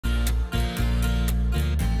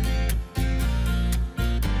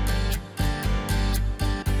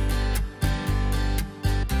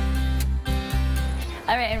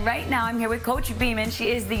And right now I'm here with Coach Beeman. She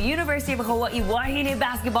is the University of Hawaii Wahine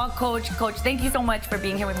basketball coach. Coach, thank you so much for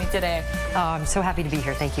being here with me today. Oh, I'm so happy to be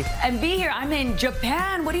here. Thank you. And be here. I'm in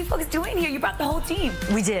Japan. What are you folks doing here? You brought the whole team.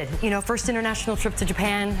 We did. You know, first international trip to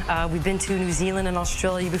Japan. We've been to New Zealand and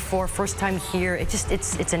Australia before. First time here.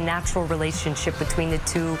 It's a natural relationship between the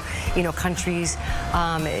two, countries.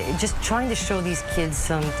 Just trying to show these kids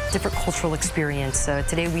some different cultural experience.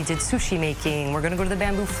 Today we did sushi making. We're going to go to the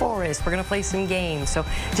bamboo forest. We're going to play some games. So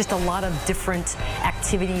just a lot of different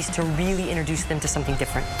activities to really introduce them to something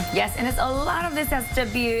different. Yes, and a lot of this has to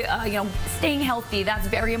be, staying healthy. That's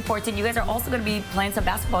very important. You guys are also going to be playing some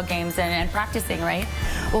basketball games and practicing, right?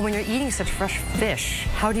 Well, when you're eating such fresh fish,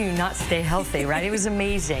 how do you not stay healthy, right? It was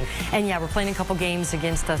amazing. And yeah, we're playing a couple games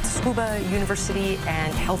against Scuba University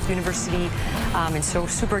and Health University. And so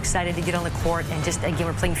super excited to get on the court. And just, again,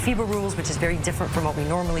 we're playing FIBA rules, which is very different from what we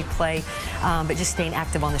normally play. But just staying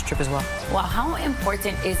active on this trip as well. Well, how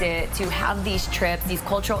important is it to have these trips, these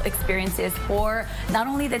cultural experiences for not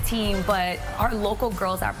only the team, but our local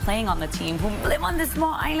girls are playing on the team who live on this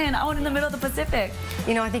small island out in the middle of the Pacific?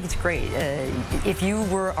 I think it's great. If you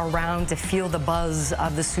were around to feel the buzz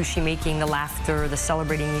of the sushi making, the laughter, the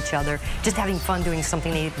celebrating each other, just having fun doing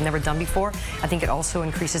something they've never done before, I think it also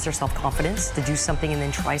increases their self-confidence to do something and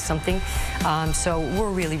then try something. So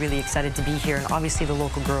we're really, really excited to be here. And obviously the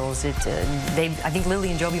local girls, I think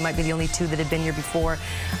Lily and Joby might be the only two that have been here before,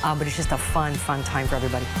 but it's just a fun time for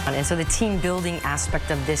everybody. And so the team building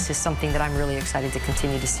aspect of this is something that I'm really excited to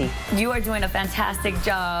continue to see. You are doing a fantastic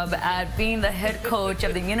job at being the head coach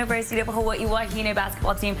of the University of Hawaii Wahine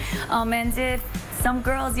basketball team. And if some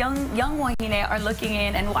girls, young Wahine, are looking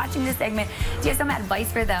in and watching this segment, do you have some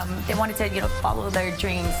advice for them? They wanted to, follow their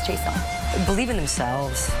dreams, chase them. Believe in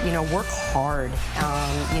themselves, work hard,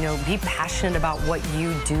 be passionate about what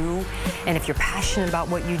you do. And if you're passionate about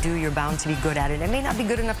what you do, you're bound to be good at it. It may not be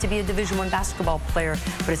good enough to be a Division I basketball player,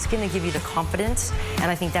 but it's going to give you the confidence.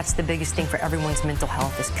 And I think that's the biggest thing for everyone's mental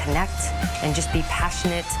health is connect and just be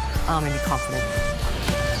passionate and be confident.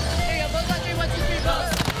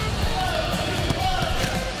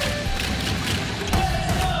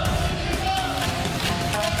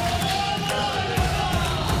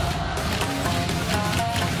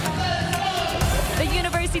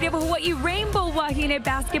 University of Hawaii Rainbow Wahine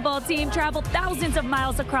basketball team traveled thousands of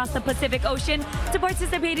miles across the Pacific Ocean to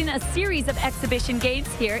participate in a series of exhibition games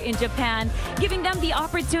here in Japan, giving them the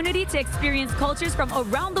opportunity to experience cultures from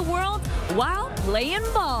around the world while playing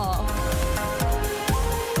ball.